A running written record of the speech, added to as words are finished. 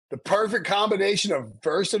The perfect combination of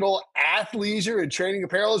versatile athleisure and training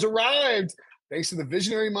apparel has arrived. Thanks to the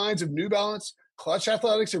visionary minds of New Balance, Clutch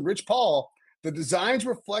Athletics, and Rich Paul, the designs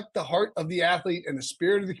reflect the heart of the athlete and the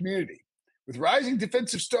spirit of the community. With rising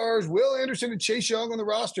defensive stars Will Anderson and Chase Young on the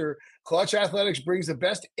roster, Clutch Athletics brings the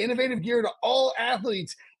best innovative gear to all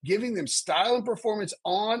athletes, giving them style and performance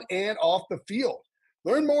on and off the field.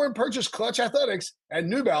 Learn more and purchase Clutch Athletics at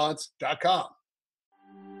newbalance.com.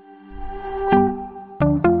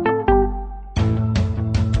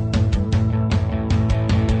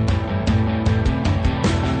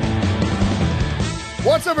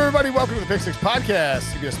 What's up, everybody? Welcome to the Pick Six Podcast,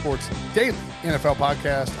 CBS Sports Daily NFL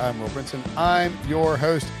Podcast. I'm Will Brinson. I'm your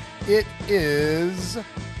host. It is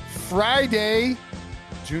Friday,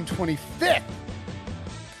 June 25th.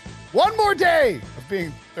 One more day of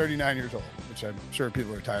being 39 years old, which I'm sure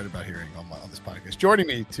people are tired about hearing on this podcast. Joining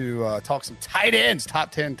me to talk some tight ends, top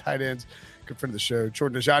 10 tight ends, good friend of the show,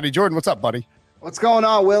 Jordan Najati. Jordan, what's up, buddy? What's going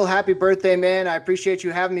on, Will? Happy birthday, man. I appreciate you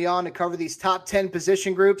having me on to cover these top 10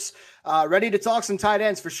 position groups. Ready to talk some tight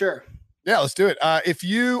ends for sure. Yeah, let's do it. If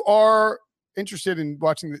you are interested in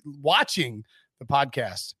watching the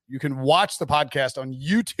podcast, you can watch the podcast on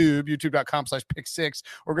YouTube, youtube.com/pick6,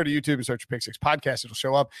 or go to YouTube and search Pick Six Podcast. It'll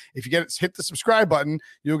show up. If you hit the subscribe button,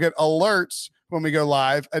 you'll get alerts when we go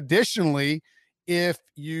live. Additionally, if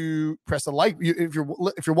you press the like, if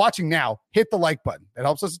you're watching now, hit the like button. It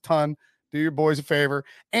helps us a ton. Do your boys a favor.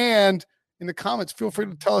 And in the comments, feel free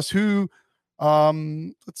to tell us who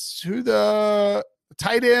the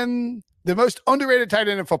tight end, the most underrated tight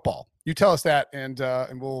end in football. You tell us that, and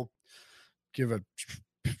we'll give a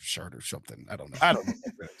shirt or something. I don't know what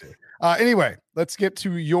we're gonna do. Anyway, let's get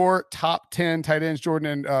to your top 10 tight ends,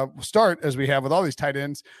 Jordan, and we'll start as we have with all these tight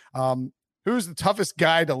ends. Who's the toughest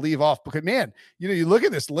guy to leave off? Because, man, you look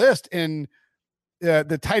at this list and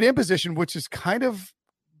the tight end position, which is kind of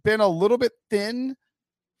been a little bit thin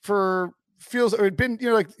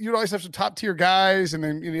you'd always have some top tier guys, and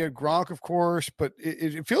then you had Gronk, of course, but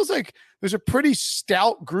it feels like there's a pretty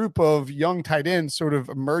stout group of young tight ends sort of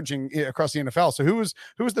emerging across the NFL. So who was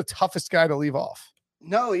the toughest guy to leave off?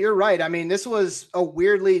 No, you're right. I mean, this was a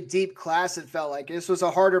weirdly deep class. It felt like this was a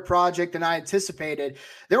harder project than I anticipated.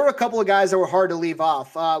 There were a couple of guys that were hard to leave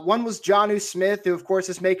off. One was Jonnu Smith, who, of course,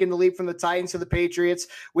 is making the leap from the Titans to the Patriots.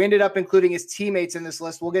 We ended up including his teammates in this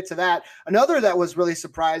list. We'll get to that. Another that was really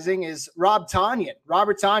surprising is Robert Tonyan.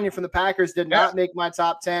 Robert Tonyan from the Packers did not make my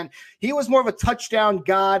top 10. He was more of a touchdown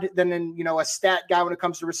god than a stat guy when it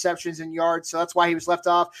comes to receptions and yards. So that's why he was left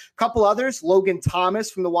off. A couple others, Logan Thomas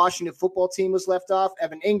from the Washington football team was left off.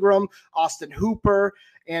 Evan Ingram, Austin Hooper,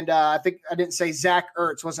 and I think I didn't say Zach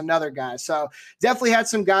Ertz was another guy. So definitely had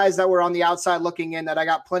some guys that were on the outside looking in that I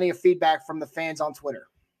got plenty of feedback from the fans on Twitter.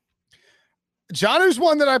 Jonnu's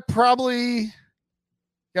one that I probably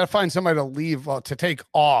got to find somebody to leave to take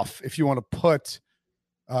off if you want to put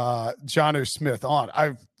Jonnu Smith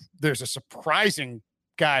on. There's a surprising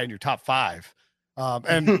guy in your top 5,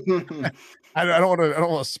 and I don't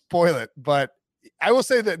want to spoil it, but I will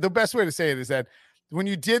say that the best way to say it is that when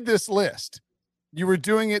you did this list, you were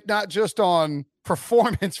doing it not just on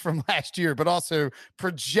performance from last year, but also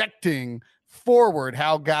projecting forward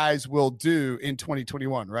how guys will do in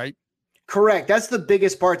 2021, right? Correct. That's the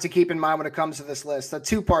biggest part to keep in mind when it comes to this list. The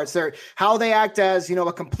two parts there, how they act as,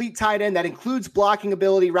 a complete tight end that includes blocking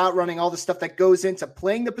ability, route running, all the stuff that goes into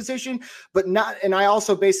playing the position, but not, and I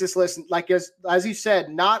also base this list, like as you said,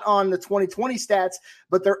 not on the 2020 stats,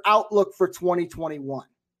 but their outlook for 2021.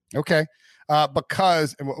 Okay.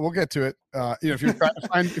 Because, and we'll get to it. If you're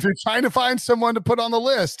trying to find someone to put on the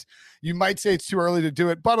list, you might say it's too early to do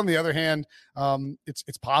it. But on the other hand, it's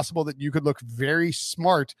possible that you could look very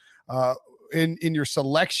smart in your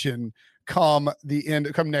selection come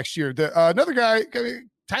next year. Another guy,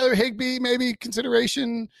 Tyler Higbee, maybe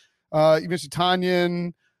consideration. You mentioned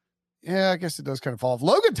Tonyan. Yeah, I guess it does kind of fall off.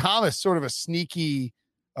 Logan Thomas, sort of a sneaky,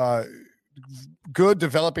 good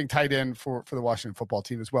developing tight end for the Washington football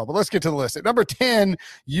team as well. But let's get to the list. At number 10,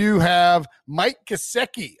 you have Mike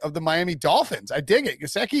Gesicki of the Miami Dolphins. I dig it.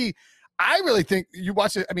 Gesicki, I really think you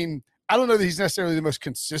watch it. I mean, I don't know that he's necessarily the most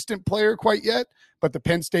consistent player quite yet, but the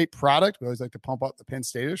Penn State product, we always like to pump up the Penn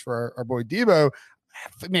Staters for our boy Debo.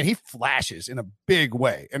 Man, he flashes in a big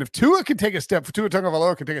way. And if Tua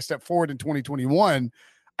Tagovailoa can take a step forward in 2021,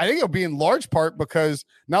 I think it'll be in large part because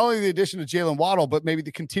not only the addition of Jalen Waddle, but maybe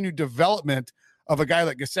the continued development of a guy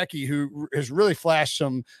like Gesicki, who has really flashed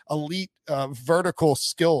some elite vertical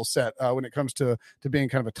skill set when it comes to being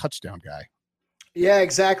kind of a touchdown guy. Yeah,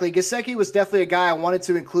 exactly. Gesicki was definitely a guy I wanted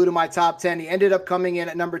to include in my top 10. He ended up coming in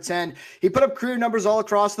at number 10. He put up career numbers all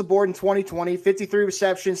across the board in 2020, 53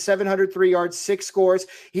 receptions, 703 yards, 6 scores.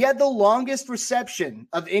 He had the longest reception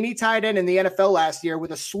of any tight end in the NFL last year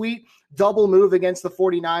with a sweet double move against the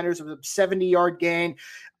 49ers with a 70-yard gain.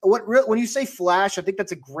 When you say flash, I think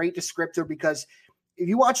that's a great descriptor because if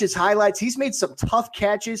you watch his highlights, he's made some tough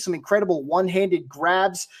catches, some incredible one-handed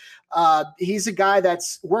grabs. He's a guy that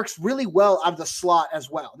works really well out of the slot as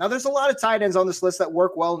well. Now, there's a lot of tight ends on this list that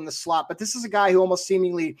work well in the slot, but this is a guy who almost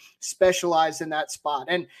seemingly specialized in that spot.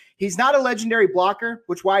 And he's not a legendary blocker,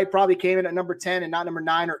 which why he probably came in at number 10 and not number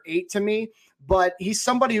 9 or 8 to me. But he's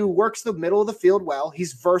somebody who works the middle of the field well.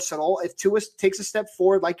 He's versatile. If Tua takes a step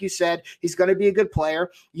forward, like you said, he's going to be a good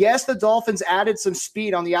player. Yes, the Dolphins added some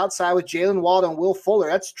speed on the outside with Jalen Waddle and Will Fuller.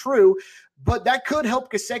 That's true. But that could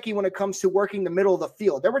help Gesicki when it comes to working the middle of the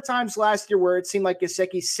field. There were times last year where it seemed like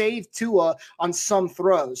Gesicki saved Tua on some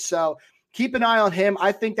throws. So keep an eye on him.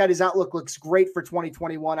 I think that his outlook looks great for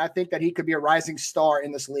 2021. I think that he could be a rising star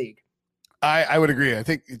in this league. I would agree. I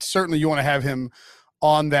think it's certainly you want to have him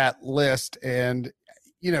on that list. And,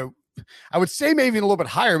 I would say maybe a little bit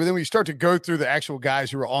higher, but then when you start to go through the actual guys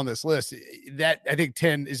who are on this list, that I think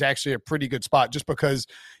 10 is actually a pretty good spot just because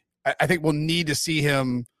I think we'll need to see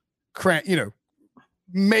him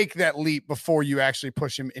make that leap before you actually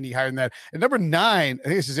push him any higher than that. And number 9, I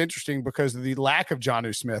think this is interesting because of the lack of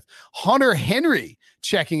Jonnu Smith. Hunter Henry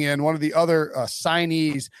checking in, one of the other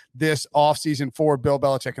signees this offseason for Bill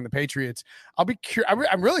Belichick and the Patriots.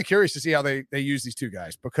 I'm really curious to see how they use these two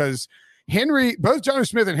guys because both Jonnu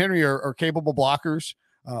Smith and Henry are capable blockers,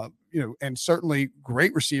 and certainly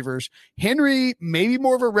great receivers. Henry maybe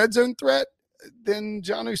more of a red zone threat than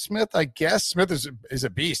Jonnu Smith, I guess. Smith is a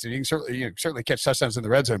beast, and he can certainly catch touchdowns in the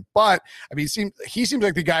red zone. But I mean, he seems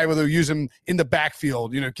like the guy where they'll use him in the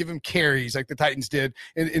backfield, give him carries like the Titans did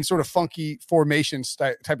in sort of funky formations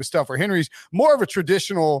type of stuff. Where Henry's more of a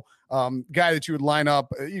traditional guy that you would line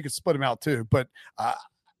up. You could split him out too, but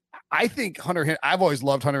I think I've always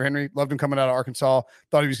loved Hunter Henry. Loved him coming out of Arkansas.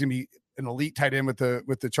 Thought he was going to be an elite tight end with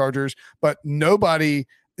the Chargers, but nobody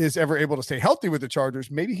is ever able to stay healthy with the Chargers.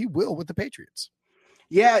 Maybe he will with the Patriots.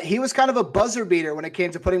 Yeah, he was kind of a buzzer beater when it came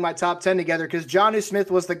to putting my top 10 together because Jonnu Smith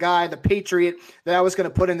was the guy, the Patriot that I was going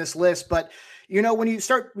to put in this list. But, when you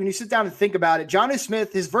sit down and think about it, Jonnu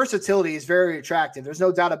Smith, his versatility is very attractive. There's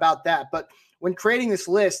no doubt about that. But when creating this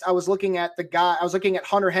list, I was looking at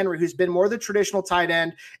Hunter Henry, who's been more the traditional tight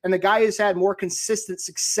end, and the guy who's had more consistent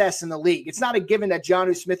success in the league. It's not a given that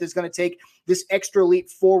Jonnu Smith is going to take this extra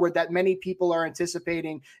leap forward that many people are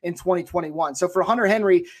anticipating in 2021. So for Hunter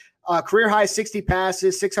Henry, career high 60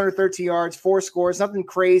 passes, 613 yards, 4 scores, nothing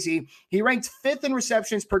crazy. He ranked 5th in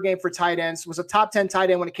receptions per game for tight ends, was a top 10 tight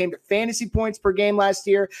end when it came to fantasy points per game last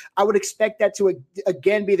year. I would expect that to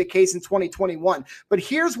again be the case in 2021. But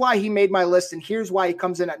here's why he made my list, and here's why he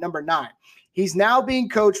comes in at number 9. He's now being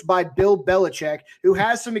coached by Bill Belichick, who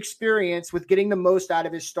has some experience with getting the most out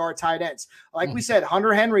of his star tight ends. Like we said,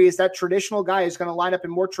 Hunter Henry is that traditional guy who's going to line up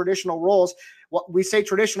in more traditional roles. We say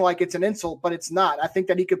traditional like it's an insult, but it's not. I think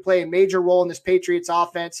that he could play a major role in this Patriots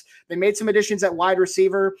offense. They made some additions at wide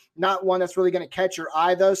receiver, not one that's really going to catch your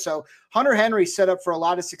eye, though. So Hunter Henry set up for a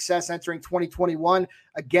lot of success entering 2021.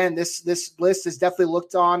 Again, this list is definitely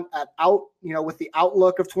looked on with the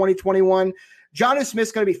outlook of 2021. Jonnu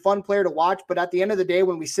Smith's going to be a fun player to watch, but at the end of the day,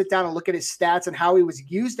 when we sit down and look at his stats and how he was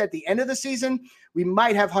used at the end of the season, we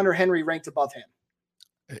might have Hunter Henry ranked above him.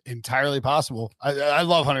 Entirely possible. I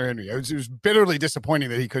love Hunter Henry. It was bitterly disappointing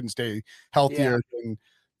that he couldn't stay healthier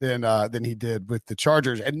than he did with the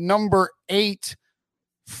Chargers. At number 8,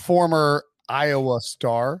 former Iowa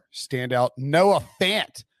star standout Noah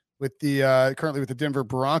Fant with the currently with the Denver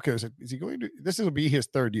Broncos. Is he going to? This will be his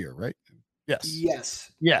 3rd year, right?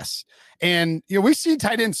 Yes. And we've seen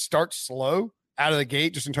tight ends start slow out of the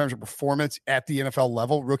gate just in terms of performance at the NFL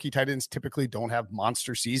level. Rookie tight ends typically don't have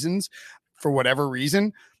monster seasons for whatever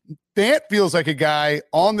reason. Fant feels like a guy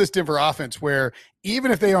on this Denver offense where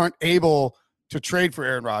even if they aren't able to trade for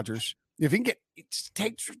Aaron Rodgers, if he can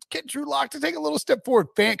get Drew Lock to take a little step forward,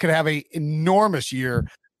 Fant could have an enormous year.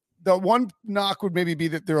 The one knock would maybe be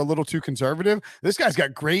that they're a little too conservative. This guy's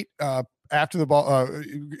got great after the ball,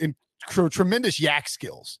 tremendous yak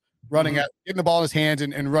skills, running out, getting the ball in his hands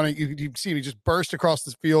and running. You see me just burst across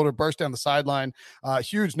the field or burst down the sideline.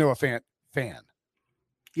 Huge Noah Fant fan.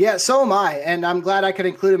 Yeah, so am I. And I'm glad I could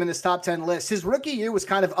include him in this top 10 list. His rookie year was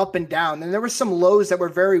kind of up and down, and there were some lows that were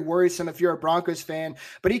very worrisome if you're a Broncos fan,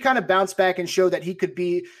 but he kind of bounced back and showed that he could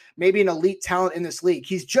be maybe an elite talent in this league.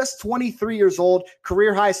 He's just 23 years old,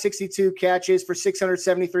 career high 62 catches for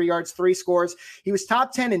 673 yards, 3 scores. He was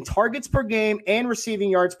top 10 in targets per game and receiving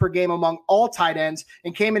yards per game among all tight ends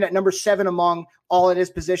and came in at number 7 among all in his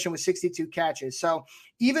position with 62 catches. So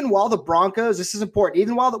even while the Broncos, this is important,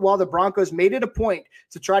 even while the Broncos made it a point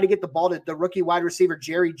to try to get the ball to the rookie wide receiver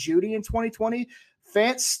Jerry Jeudy in 2020,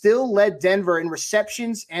 Fant still led Denver in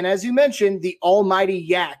receptions and, as you mentioned, the almighty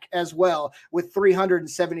Yak as well with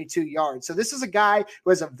 372 yards. So this is a guy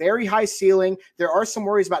who has a very high ceiling. There are some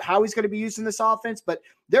worries about how he's going to be used in this offense, but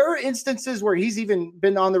there are instances where he's even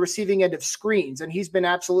been on the receiving end of screens, and he's been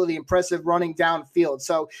absolutely impressive running downfield.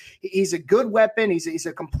 So he's a good weapon. He's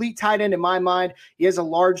a complete tight end in my mind. He has a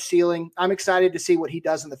large ceiling. I'm excited to see what he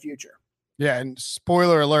does in the future. Yeah, and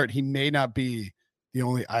spoiler alert, he may not be the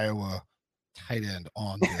only Iowa tight end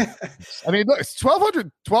on this. I mean, look, it's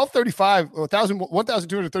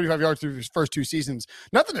 1,235 yards through his first 2 seasons.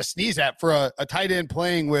 Nothing to sneeze at for a tight end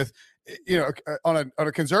playing with, on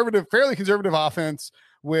a conservative, fairly conservative offense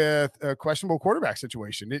with a questionable quarterback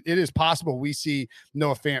situation. It is possible we see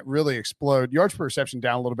Noah Fant really explode. Yards per reception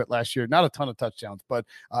down a little bit last year, not a ton of touchdowns, but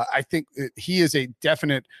I think he is a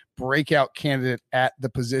definite breakout candidate at the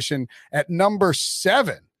position. At number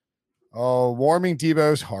 7, warming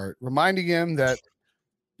Debo's heart, reminding him that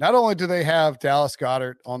not only do they have Dallas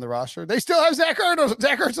Goedert on the roster, they still have Zach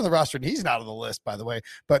Ertz on the roster, and he's not on the list, by the way.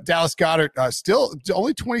 But Dallas Goedert, still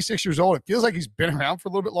only 26 years old. It feels like he's been around for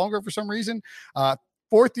a little bit longer for some reason.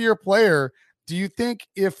 4th-year player. Do you think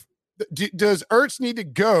does Ertz need to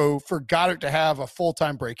go for Goddard to have a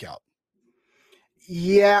full-time breakout?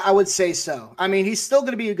 Yeah, I would say so. I mean, he's still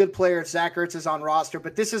going to be a good player if Zach Ertz is on roster,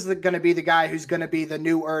 but this is going to be the guy who's going to be the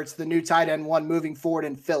new Ertz, the new tight end 1 moving forward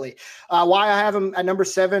in Philly. Why I have him at number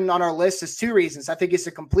 7 on our list is 2 reasons. I think he's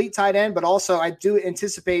a complete tight end, but also I do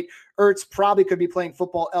anticipate Ertz probably could be playing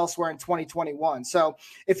football elsewhere in 2021. So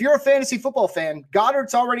if you're a fantasy football fan,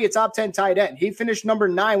 Goddard's already a top 10 tight end. He finished number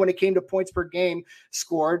 9 when it came to points per game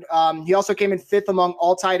scored. He also came in 5th among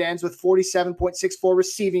all tight ends with 47.64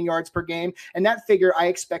 receiving yards per game. And that figure I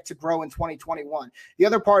expect to grow in 2021. The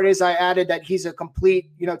other part is I added that he's a complete,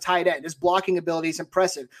 tight end. His blocking ability is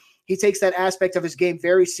impressive. He takes that aspect of his game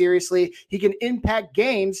very seriously. He can impact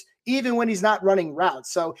games even when he's not running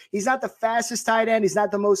routes. So he's not the fastest tight end. He's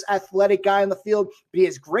not the most athletic guy on the field, but he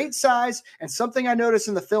has great size. And something I noticed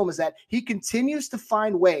in the film is that he continues to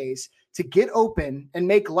find ways to get open and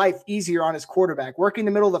make life easier on his quarterback, working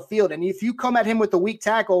the middle of the field. And if you come at him with a weak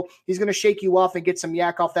tackle, he's going to shake you off and get some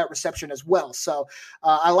yak off that reception as well. So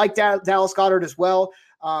I like Dallas Goedert as well.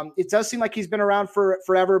 It does seem like he's been around for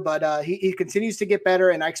forever, but he continues to get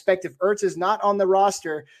better. And I expect if Ertz is not on the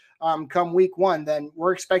roster come week 1, then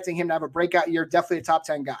we're expecting him to have a breakout year, definitely a top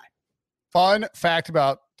 10 guy. Fun fact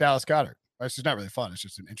about Dallas Goedert. It's just not really fun. It's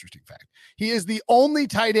just an interesting fact. He is the only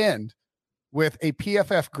tight end with a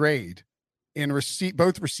PFF grade in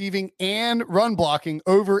both receiving and run blocking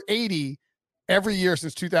over 80 every year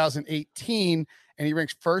since 2018. And he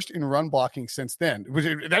ranks 1st in run blocking since then.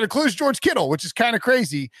 That includes George Kittle, which is kind of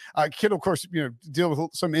crazy. Kittle, of course, deal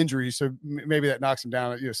with some injuries, so maybe that knocks him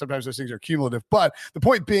down. Sometimes those things are cumulative. But the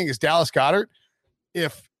point being is Dallas Goedert,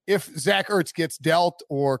 if Zach Ertz gets dealt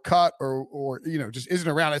or cut or just isn't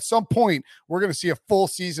around, at some point we're going to see a full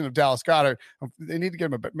season of Dallas Goedert. They need to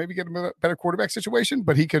get him a better quarterback situation,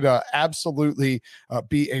 but he could absolutely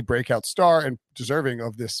be a breakout star and deserving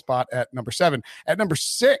of this spot at number 7. At number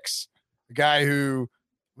 6, a guy who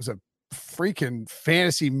was a freaking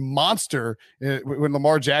fantasy monster when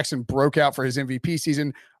Lamar Jackson broke out for his MVP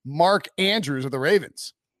season, Mark Andrews of the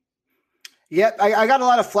Ravens. Yep, I got a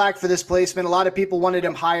lot of flack for this placement. A lot of people wanted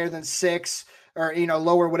him higher than 6 or,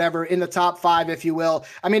 lower, whatever, in the top 5, if you will.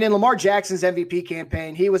 I mean, in Lamar Jackson's MVP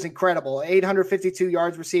campaign, he was incredible. 852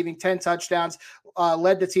 yards receiving, 10 touchdowns,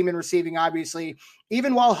 led the team in receiving, obviously.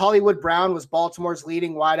 Even while Hollywood Brown was Baltimore's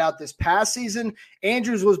leading wideout this past season,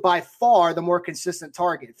 Andrews was by far the more consistent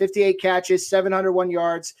target. 58 catches, 701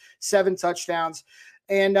 yards, 7 touchdowns.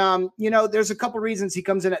 And, there's a couple reasons he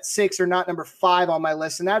comes in at 6 or not number 5 on my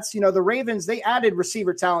list. And that's, the Ravens, they added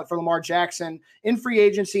receiver talent for Lamar Jackson in free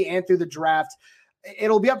agency and through the draft.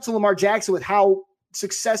 It'll be up to Lamar Jackson with how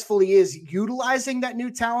successful he is utilizing that new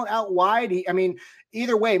talent out wide.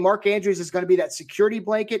 Either way, Mark Andrews is going to be that security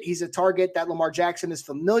blanket. He's a target that Lamar Jackson is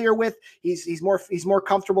familiar with. He's more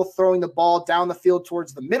comfortable throwing the ball down the field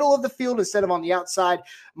towards the middle of the field instead of on the outside.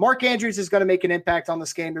 Mark Andrews is going to make an impact on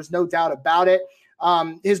this game. There's no doubt about it.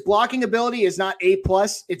 His blocking ability is not A+.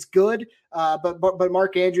 It's good. But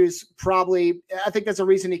Mark Andrews probably, I think that's a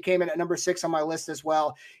reason he came in at number 6 on my list as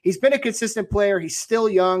well. He's been a consistent player. He's still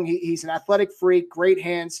young. He's an athletic freak, great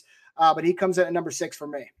hands, but he comes in at number 6 for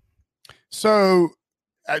me. So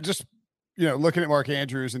just, looking at Mark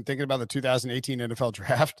Andrews and thinking about the 2018 NFL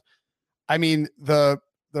draft, I mean, the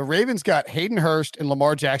Ravens got Hayden Hurst and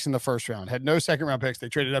Lamar Jackson in the first round, had no second round picks. They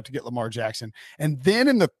traded up to get Lamar Jackson. And then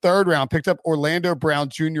in the third round, picked up Orlando Brown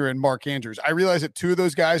Jr. and Mark Andrews. I realize that 2 of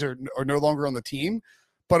those guys are no longer on the team,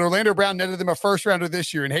 but Orlando Brown netted them a first rounder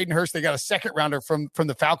this year, and Hayden Hurst, they got a second rounder from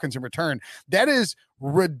the Falcons in return. That is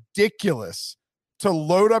ridiculous to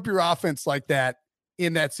load up your offense like that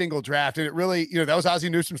in that single draft. And it really, that was Ozzie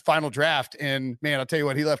Newsome's final draft. And man, I'll tell you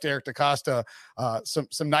what, he left Eric DeCosta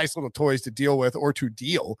some nice little toys to deal with, or to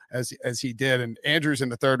deal as he did. And Andrews in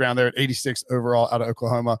the third round there at 86 overall out of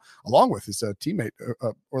Oklahoma, along with his teammate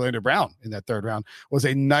Orlando Brown in that third round, was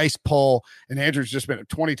a nice pull. And Andrews just been at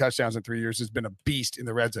 20 touchdowns in 3 years, has been a beast in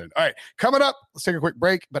the red zone. All right, coming up, let's take a quick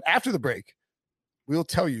break. But after the break, we'll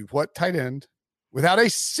tell you what tight end without a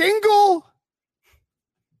single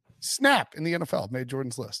snap in the NFL made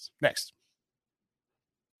Jordan's list. Next.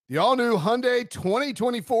 The all-new Hyundai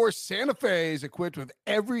 2024 Santa Fe is equipped with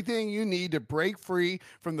everything you need to break free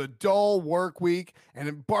from the dull work week and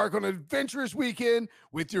embark on an adventurous weekend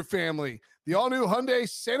with your family. The all-new Hyundai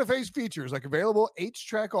Santa Fe's features like available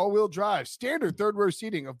H-Track all-wheel drive, standard third-row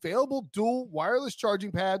seating, available dual wireless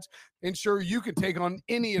charging pads, ensure you can take on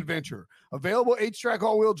any adventure. Available H-Track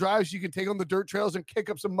all-wheel drives, you can take on the dirt trails and kick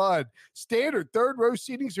up some mud. Standard third-row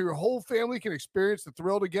seating so your whole family can experience the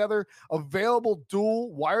thrill together. Available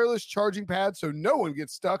dual wireless charging pads so no one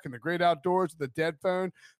gets stuck in the great outdoors with a dead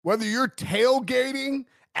phone. Whether you're tailgating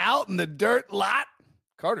out in the dirt lot,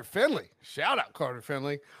 Carter Finley, shout out Carter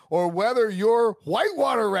Finley, or whether you're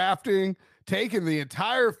whitewater rafting, taking the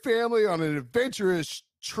entire family on an adventurous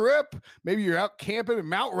trip, maybe you're out camping in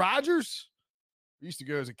Mount Rogers. I used to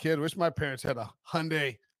go as a kid. Wish my parents had a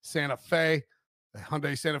Hyundai Santa Fe. The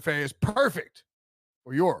Hyundai Santa Fe is perfect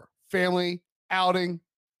for your family outing.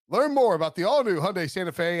 Learn more about the all-new Hyundai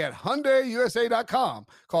Santa Fe at HyundaiUSA.com.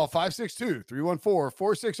 Call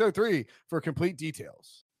 562-314-4603 for complete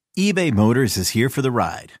details. eBay Motors is here for the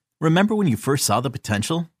ride. Remember when you first saw the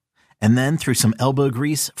potential? And then through some elbow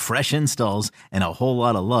grease, fresh installs, and a whole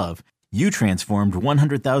lot of love, you transformed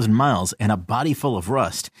 100,000 miles and a body full of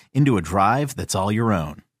rust into a drive that's all your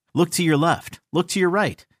own. Look to your left. Look to your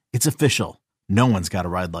right. It's official. No one's got a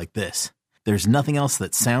ride like this. There's nothing else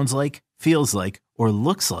that sounds like, feels like, or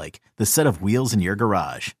looks like the set of wheels in your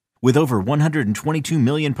garage. With over 122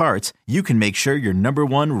 million parts, you can make sure your number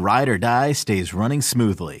one ride or die stays running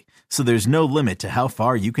smoothly, so there's no limit to how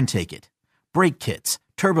far you can take it. Brake kits,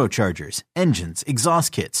 turbochargers, engines,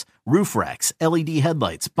 exhaust kits, roof racks, LED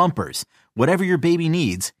headlights, bumpers, whatever your baby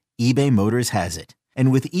needs, eBay Motors has it.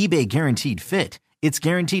 And with eBay Guaranteed Fit, it's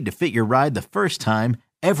guaranteed to fit your ride the first time,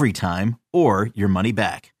 every time, or your money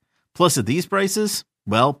back. Plus at these prices,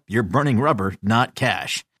 well, you're burning rubber, not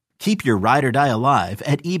cash. Keep your ride or die alive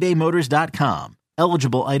at ebaymotors.com.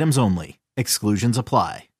 Eligible items only. Exclusions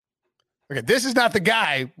apply. Okay, this is not the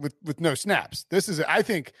guy with no snaps. This is, I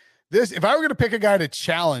think, this, if I were going to pick a guy to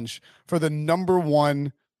challenge for the number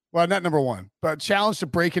one, well, not number one, but challenge to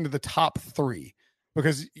break into the top 3,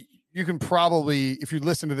 because you can probably, if you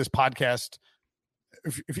listen to this podcast,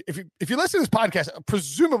 if you listen to this podcast,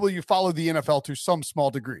 presumably you follow the NFL to some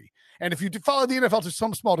small degree. And if you follow the NFL to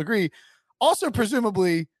some small degree, also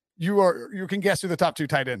presumably you can guess who the top 2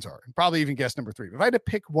 tight ends are, and probably even guess number 3. But if I had to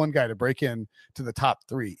pick one guy to break in to the top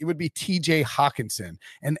 3, it would be TJ Hawkinson,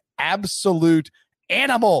 an absolute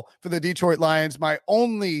animal for the Detroit Lions. My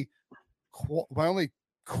only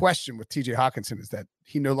question with TJ Hawkinson is that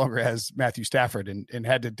he no longer has Matthew Stafford and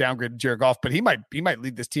had to downgrade Jared Goff, but he might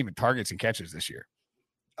lead this team in targets and catches this year.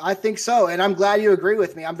 I think so. And I'm glad you agree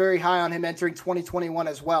with me. I'm very high on him entering 2021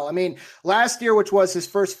 as well. I mean, last year, which was his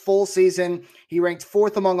first full season, he ranked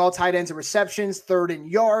 4th among all tight ends in receptions, 3rd in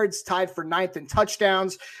yards, tied for 9th in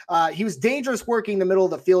touchdowns. He was dangerous working the middle of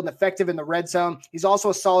the field and effective in the red zone. He's also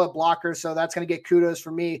a solid blocker, so that's going to get kudos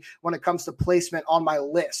for me when it comes to placement on my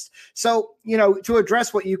list. So, to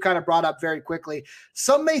address what you kind of brought up very quickly,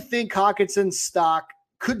 some may think Hawkinson's stock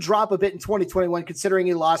could drop a bit in 2021 considering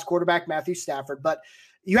he lost quarterback Matthew Stafford, but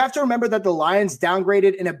you have to remember that the Lions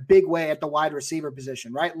downgraded in a big way at the wide receiver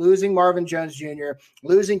position, right? Losing Marvin Jones Jr.,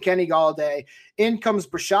 losing Kenny Galladay. In comes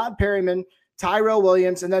Brashad Perryman, Tyrell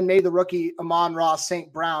Williams, and then maybe the rookie Amon-Ra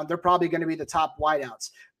St. Brown. They're probably going to be the top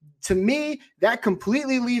wideouts. To me, that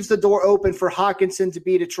completely leaves the door open for Hockenson to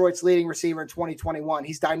be Detroit's leading receiver in 2021.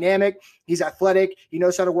 He's dynamic. He's athletic. He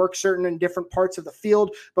knows how to work certain and different parts of the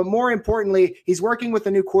field. But more importantly, he's working with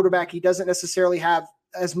a new quarterback. He doesn't necessarily have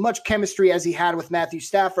as much chemistry as he had with Matthew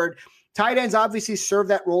Stafford. Tight ends obviously serve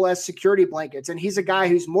that role as security blankets, and he's a guy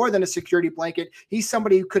who's more than a security blanket. He's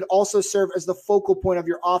somebody who could also serve as the focal point of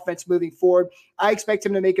your offense moving forward. I expect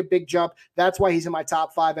him to make a big jump. That's why he's in my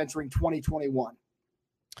top 5 entering 2021.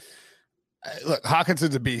 Look,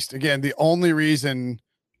 Hawkinson's a beast. Again, the only reason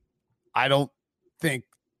I don't think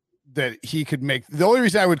that he could make, the only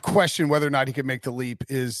reason I would question whether or not he could make the leap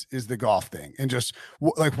is the golf thing. And just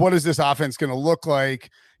like, what is this offense going to look like,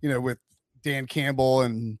 with Dan Campbell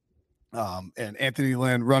and Anthony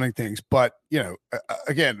Lynn running things. But,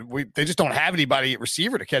 again, they just don't have anybody at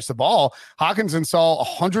receiver to catch the ball. Hockenson saw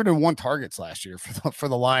 101 targets last year for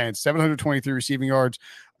the Lions, 723 receiving yards.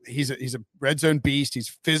 He's a red zone beast.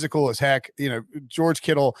 He's physical as heck. George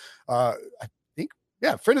Kittle, I think,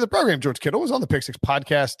 friend of the program, George Kittle, was on the Pick Six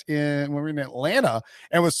podcast when we were in Atlanta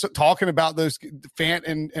and was talking about those Fant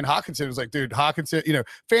and Hockenson. It was like, dude, Hockenson,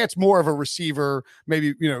 Fant's more of a receiver,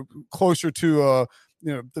 maybe, closer to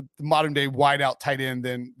the modern day wideout tight end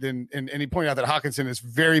and he pointed out that Hockenson is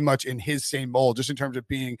very much in his same mold, just in terms of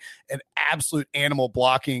being an absolute animal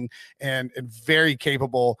blocking and very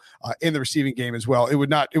capable in the receiving game as well. It would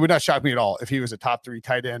not shock me at all if he was a top 3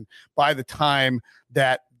 tight end by the time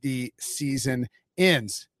that the season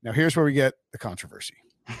ends. Now here's where we get the controversy.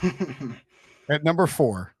 At number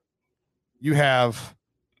 4, you have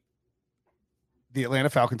the Atlanta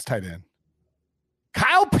Falcons tight end,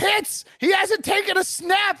 Kyle Pitts. He hasn't taken a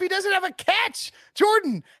snap. He doesn't have a catch.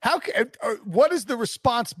 Jordan, what has the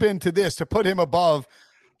response been to this to put him above,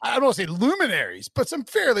 I don't want to say luminaries, but some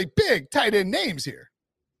fairly big tight end names here?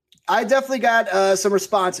 I definitely got some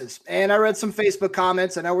responses, and I read some Facebook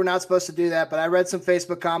comments. I know we're not supposed to do that, but I read some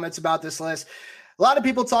Facebook comments about this list. A lot of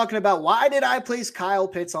people talking about, why did I place Kyle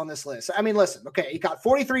Pitts on this list? I mean, listen, okay, he got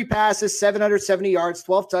 43 passes, 770 yards,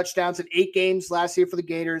 12 touchdowns in 8 games last year for the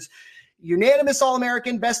Gators. Unanimous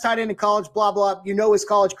All-American, best tight end in college, blah, blah. His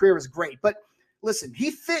college career was great. But listen,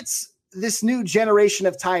 he fits this new generation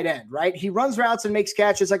of tight end, right? He runs routes and makes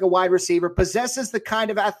catches like a wide receiver, possesses the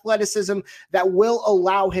kind of athleticism that will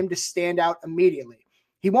allow him to stand out immediately.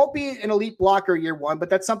 He won't be an elite blocker year 1,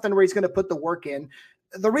 but that's something where he's going to put the work in.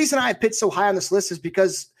 The reason I have Pitts so high on this list is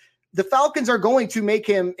because the Falcons are going to make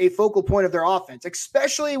him a focal point of their offense,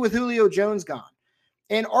 especially with Julio Jones gone.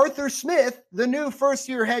 And Arthur Smith, the new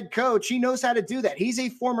first-year head coach, he knows how to do that. He's a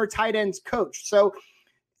former tight ends coach. So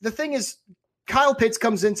the thing is, Kyle Pitts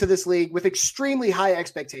comes into this league with extremely high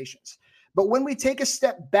expectations. But when we take a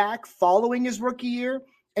step back following his rookie year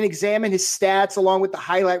and examine his stats along with the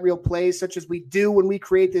highlight reel plays, such as we do when we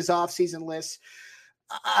create these offseason lists,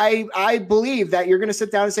 I believe that you're going to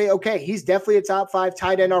sit down and say, okay, he's definitely a top 5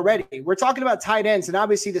 tight end already. We're talking about tight ends, and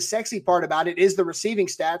obviously the sexy part about it is the receiving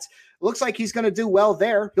stats. Looks like he's going to do well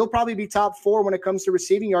there. He'll probably be top 4 when it comes to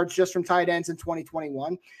receiving yards just from tight ends in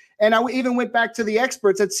 2021. And I even went back to the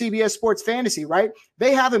experts at CBS Sports Fantasy, right?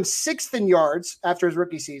 They have him 6th in yards after his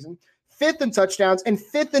rookie season, 5th in touchdowns, and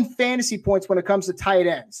 5th in fantasy points when it comes to tight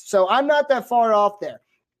ends. So I'm not that far off there.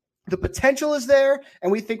 The potential is there,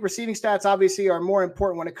 and we think receiving stats obviously are more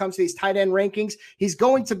important when it comes to these tight end rankings. He's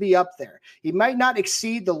going to be up there. He might not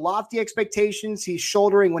exceed the lofty expectations he's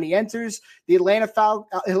shouldering when he enters the Atlanta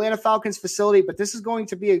Falcons facility, but this is going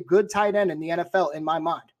to be a good tight end in the NFL in my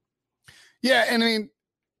mind. Yeah, and I mean,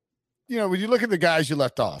 when you look at the guys you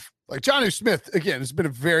left off, like Jonnu Smith, again, has been a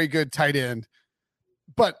very good tight end,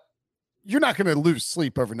 but you're not going to lose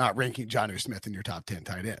sleep over not ranking Jonnu Smith in your top 10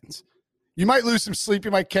 tight ends. You might lose some sleep. You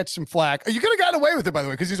might catch some flack. You could have gotten away with it, by the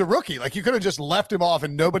way, because he's a rookie. Like, you could have just left him off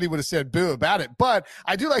and nobody would have said boo about it. But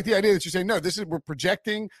I do like the idea that you're saying, no, we're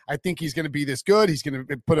projecting. I think he's going to be this good. He's going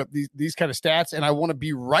to put up these kind of stats. And I want to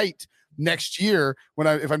be right next year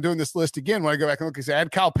if I'm doing this list again, when I go back and look and say, I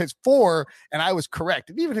had Kyle Pitts 4 and I was correct.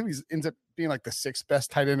 And even if he ends up being like the 6th best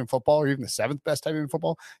tight end in football, or even the 7th best tight end in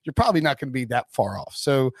football, you're probably not going to be that far off.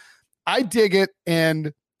 So I dig it.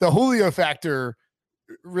 And the Julio factor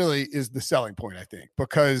really is the selling point, I think,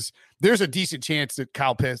 because there's a decent chance that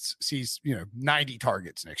Kyle Pitts sees, 90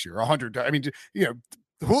 targets next year, 100. I mean,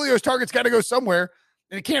 Julio's targets got to go somewhere,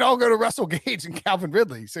 and it can't all go to Russell Gage and Calvin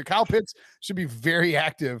Ridley. So Kyle Pitts should be very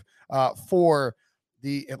active for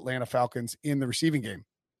the Atlanta Falcons in the receiving game.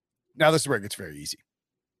 Now, this is where it gets very easy.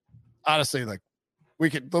 Honestly, like,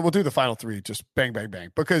 we'll do the final 3, just bang, bang,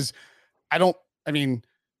 bang, because actually,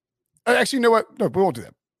 you know what? No, we won't do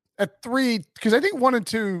that. At 3, because I think 1 and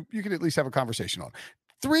 2, you could at least have a conversation on.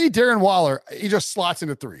 3, Darren Waller, he just slots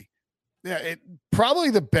into 3. Yeah,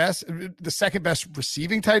 probably the second best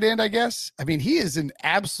receiving tight end, I guess. I mean, he is an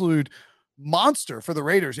absolute monster for the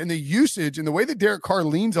Raiders, and the usage and the way that Derek Carr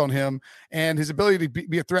leans on him and his ability to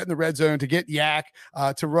be a threat in the red zone, to get yak,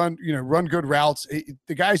 to run good routes.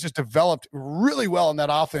 The guy's just developed really well in that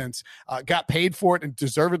offense, got paid for it and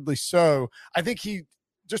deservedly so. I think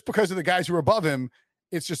just because of the guys who are above him,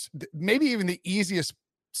 it's just maybe even the easiest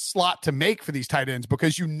slot to make for these tight ends,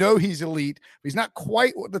 because he's elite. He's not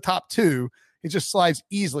quite the top 2. He just slides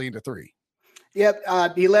easily into 3.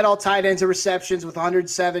 Yep. He led all tight ends in receptions with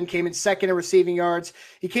 107, came in second in receiving yards.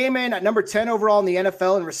 He came in at number 10 overall in the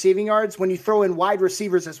NFL in receiving yards when you throw in wide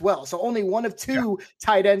receivers as well. So only one of 2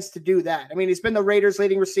 tight ends to do that. I mean, he's been the Raiders'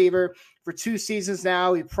 leading receiver for 2 seasons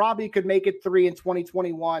now. He probably could make it 3 in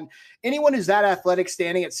 2021. Anyone who's that athletic,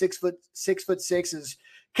 standing at 6'6" is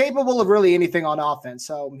capable of really anything on offense.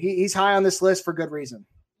 So he's high on this list for good reason.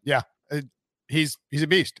 Yeah. He's a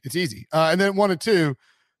beast. It's easy. And then 1 and 2,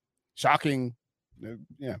 shocking.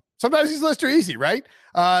 Yeah. Sometimes these lists are easy, right?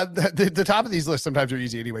 The top of these lists sometimes are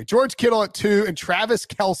easy anyway. George Kittle at 2 and Travis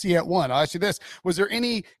Kelce at 1. I'll ask you this. Was there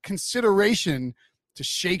any consideration to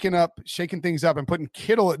shaking things up and putting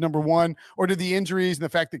Kittle at number 1, or did the injuries and the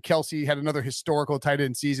fact that Kelce had another historical tight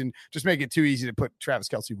end season just make it too easy to put Travis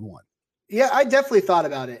Kelce 1? Yeah, I definitely thought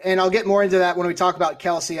about it, and I'll get more into that when we talk about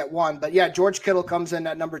Kelce at 1. But yeah, George Kittle comes in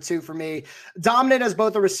at number 2 for me. Dominant as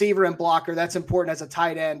both a receiver and blocker. That's important as a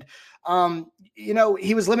tight end.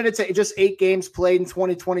 He was limited to just 8 games played in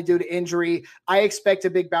 2020 due to injury. I expect a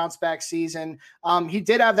big bounce back season. He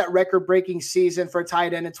did have that record-breaking season for a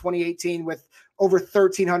tight end in 2018 with over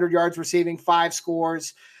 1,300 yards receiving, 5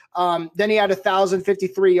 scores. Then he had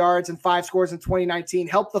 1,053 yards and 5 scores in 2019,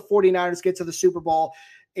 helped the 49ers get to the Super Bowl.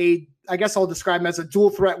 I guess I'll describe him as a dual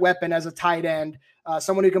threat weapon as a tight end,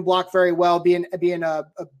 someone who can block very well, being a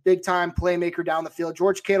big time playmaker down the field.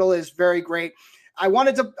 George Kittle is very great. I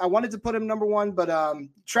wanted to put him number 1, but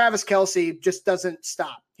Travis Kelce just doesn't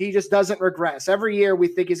stop. He just doesn't regress. Every year we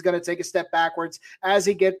think he's going to take a step backwards as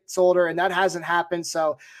he gets older, and that hasn't happened.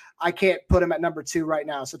 So I can't put him at number 2 right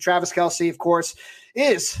now. So Travis Kelce, of course,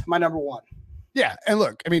 is my number 1. Yeah, and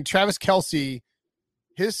look, I mean, Travis Kelce,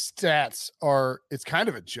 his stats it's kind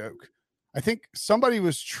of a joke. I think somebody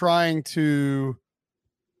was trying to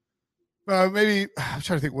maybe, I'm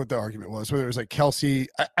trying to think what the argument was, whether it was like Kelce.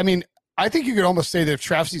 I mean, I think you could almost say that if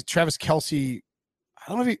Travis Kelce, I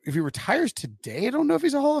don't know if he retires today, I don't know if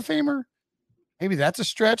he's a Hall of Famer. Maybe that's a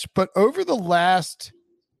stretch, but over the last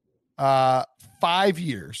 5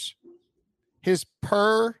 years, his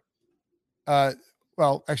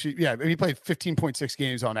he played 15.6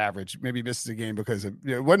 games on average. Maybe he misses a game because it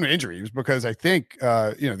wasn't an injury. It was because I think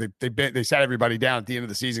they sat everybody down at the end of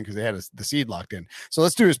the season because they had the seed locked in. So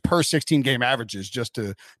let's do his per 16 game averages just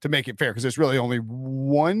to make it fair, because there's really only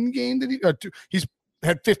 1 game that he's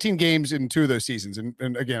had 15 games in 2 of those seasons. And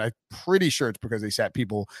again, I'm pretty sure it's because they sat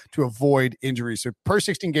people to avoid injuries. So per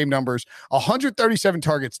 16 game numbers, 137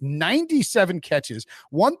 targets, 97 catches,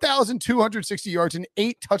 1,260 yards, and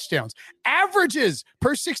 8 touchdowns. Averages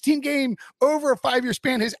per 16 game over a 5-year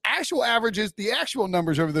span. His actual averages, the actual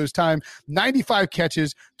numbers over those time, 95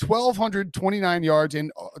 catches, 1,229 yards,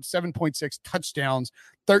 and 7.6 touchdowns.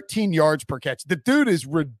 13 yards per catch. The dude is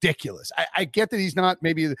ridiculous. I get that he's not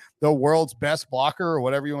maybe the world's best blocker or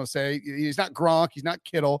whatever you want to say. He's not Gronk. He's not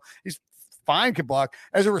Kittle. He's fine, can block.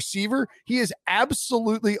 As a receiver, he is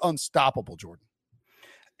absolutely unstoppable, Jordan.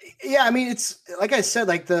 Yeah, I mean, it's like I said,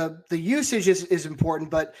 like the usage is important,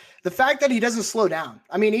 but the fact that he doesn't slow down.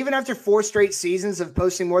 I mean, even after 4 straight seasons of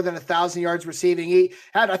posting more than 1,000 yards receiving, he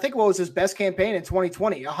had, I think, what was his best campaign in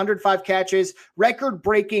 2020, 105 catches,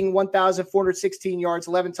 record-breaking 1,416 yards,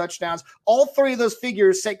 11 touchdowns. All 3 of those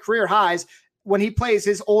figures set career highs when he plays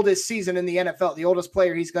his oldest season in the NFL, the oldest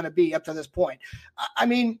player he's going to be up to this point. I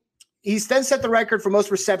mean, he's then set the record for most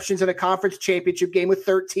receptions in a conference championship game with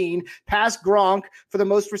 13, past Gronk for the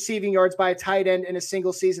most receiving yards by a tight end in a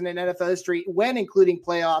single season in NFL history when including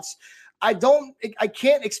playoffs. I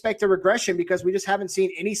can't expect a regression because we just haven't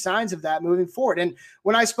seen any signs of that moving forward. And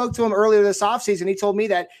when I spoke to him earlier this offseason, he told me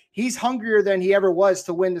that he's hungrier than he ever was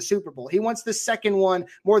to win the Super Bowl. He wants the second one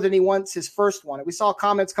more than he wants his first one. And we saw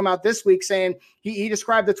comments come out this week saying he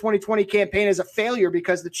described the 2020 campaign as a failure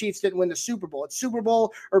because the Chiefs didn't win the Super Bowl. It's Super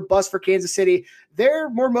Bowl or bust for Kansas City.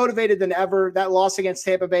 They're more motivated than ever. That loss against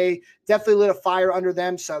Tampa Bay definitely lit a fire under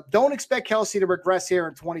them. So don't expect Kelce to regress here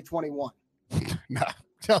in 2021. No.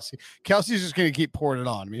 Kelce's just going to keep pouring it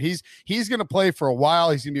on. I mean, he's going to play for a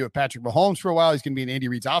while. He's going to be with Patrick Mahomes for a while. He's going to be in Andy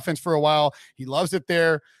Reid's offense for a while. He loves it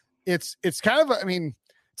there. It's kind of,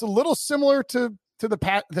 it's it's a little similar to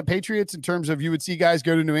the Patriots in terms of you would see guys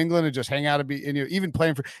go to New England and just hang out and even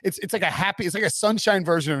playing for it's like a sunshine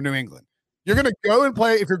version of New England. You're going to go and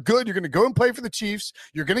play. If you're good, you're going to go and play for the Chiefs.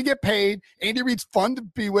 You're going to get paid. Andy Reid's fun to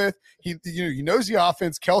be with. He knows the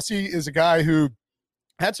offense. Kelce is a guy who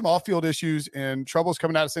had some off-field issues and troubles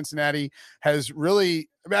coming out of Cincinnati. Has really,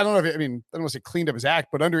 I don't want to say cleaned up his act,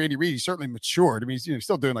 but under Andy Reid, he's certainly matured. I mean, he's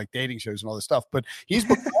still doing like dating shows and all this stuff, but he's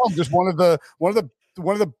become just one of the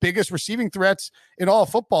biggest receiving threats in all of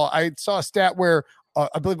football. I saw a stat where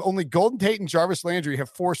I believe only Golden Tate and Jarvis Landry have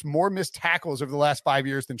forced more missed tackles over the last 5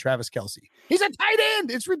 years than Travis Kelce. He's a tight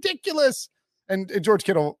end. It's ridiculous. And George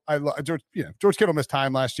Kittle, George Kittle missed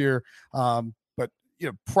time last year, but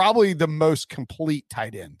probably the most complete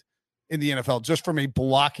tight end in the NFL, just from a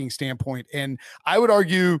blocking standpoint. And I would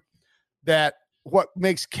argue that what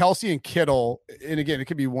makes Kelce and Kittle, and again, it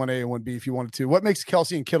could be 1A and 1B if you wanted to, what makes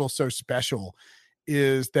Kelce and Kittle so special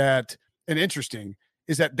is that, and interesting,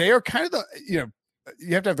 is that they are kind of the, you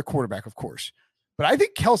have to have the quarterback, of course, but I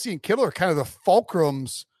think Kelce and Kittle are kind of the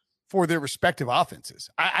fulcrums for their respective offenses.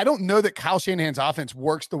 I don't know that Kyle Shanahan's offense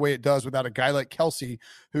works the way it does without a guy like Kelce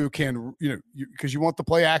who can, because you want the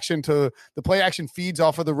play action feeds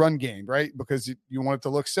off of the run game, right? Because you want it to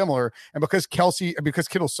look similar. And because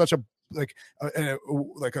Kittle's such a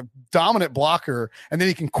dominant blocker, and then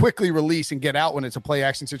he can quickly release and get out when it's a play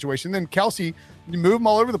action situation. Then Kelce, you move him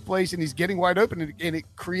all over the place and he's getting wide open, and it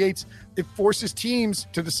forces teams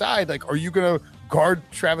to decide, like, are you going to guard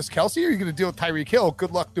Travis Kelce or are you going to deal with Tyreek Hill?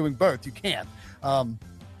 Good luck doing both. You can't.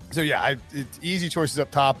 It's easy choices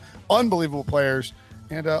up top, unbelievable players,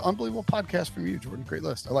 and unbelievable podcast from you, Jordan. Great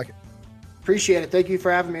list. I like it. Appreciate it. Thank you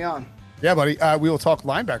for having me on. Yeah, buddy. We will talk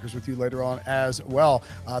linebackers with you later on as well.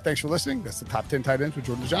 Thanks for listening. That's the Top 10 Tight Ends with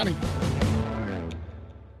Jordan Dajani.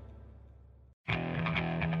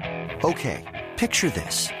 Okay, picture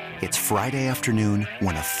this. It's Friday afternoon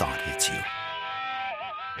when a thought hits you.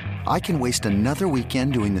 I can waste another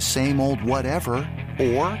weekend doing the same old whatever,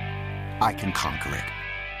 or I can conquer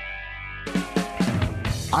it.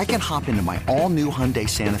 I can hop into my all-new Hyundai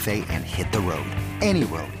Santa Fe and hit the road. Any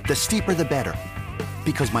road. The steeper, the better.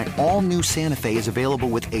 Because my all-new Santa Fe is available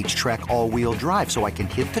with H-Track all-wheel drive, so I can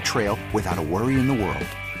hit the trail without a worry in the world.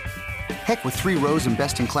 Heck, with 3 rows and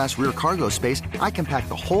best-in-class rear cargo space, I can pack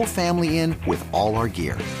the whole family in with all our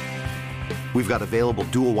gear. We've got available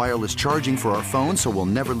dual wireless charging for our phones, so we'll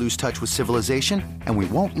never lose touch with civilization, and we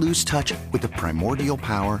won't lose touch with the primordial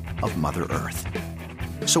power of Mother Earth.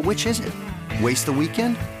 So which is it? Waste the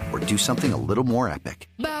weekend or do something a little more epic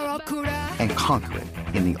and conquer it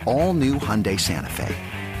in the all-new Hyundai Santa Fe?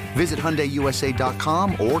 Visit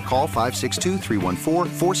HyundaiUSA.com or call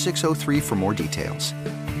 562-314-4603 for more details.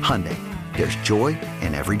 Hyundai, there's joy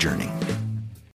in every journey.